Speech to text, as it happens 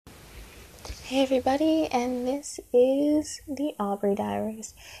Hey everybody, and this is the Aubrey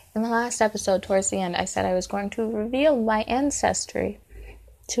Diaries. In the last episode, towards the end, I said I was going to reveal my ancestry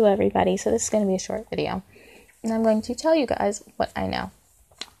to everybody, so this is going to be a short video. And I'm going to tell you guys what I know.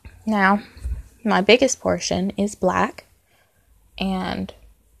 Now, my biggest portion is black, and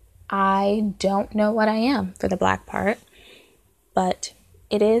I don't know what I am for the black part, but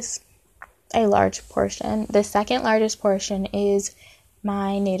it is a large portion. The second largest portion is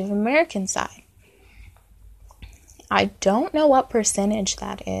my Native American side. I don't know what percentage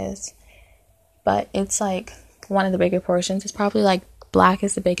that is, but it's like one of the bigger portions. It's probably like black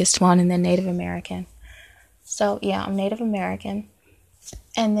is the biggest one and then Native American. So yeah, I'm Native American.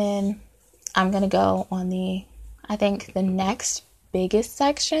 And then I'm going to go on I think the next biggest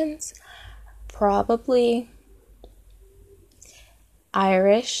sections, probably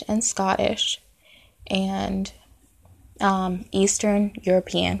Irish and Scottish and Eastern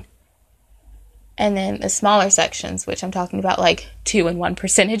European. And then the smaller sections, which I'm talking about like 2 and 1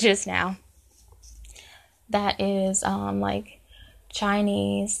 percentages now, that is like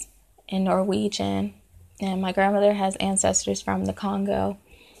Chinese and Norwegian. And my grandmother has ancestors from the Congo.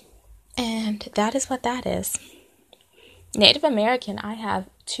 And that is what that is. Native American, I have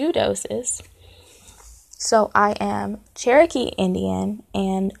 2 doses. So I am Cherokee Indian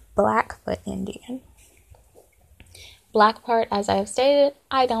and Blackfoot Indian. Black part, as I have stated,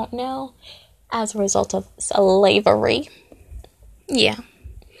 I don't know, as a result of slavery. Yeah.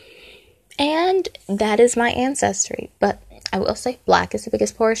 And that is my ancestry. But I will say black is the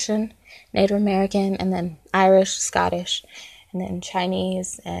biggest portion, Native American, and then Irish, Scottish, and then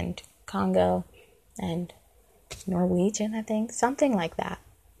Chinese, and Congo, and Norwegian, I think. Something like that.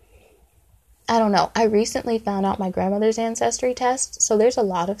 I don't know. I recently found out my grandmother's ancestry test, so there's a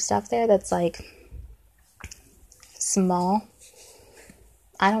lot of stuff there that's like small.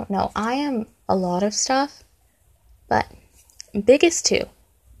 I don't know. I am a lot of stuff, but biggest 2.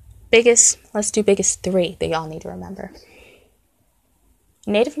 Let's do biggest 3 that y'all need to remember.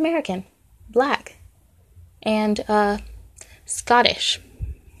 Native American, black, and Scottish,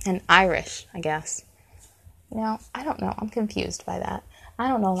 and Irish, I guess. Now, I don't know. I'm confused by that. I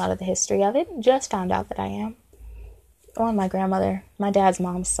don't know a lot of the history of it. Just found out that I am. On my dad's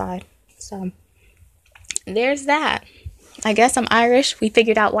mom's side. So, there's that. I guess I'm Irish. We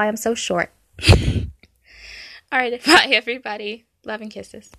figured out why I'm so short. Alright, bye everybody. Love and kisses.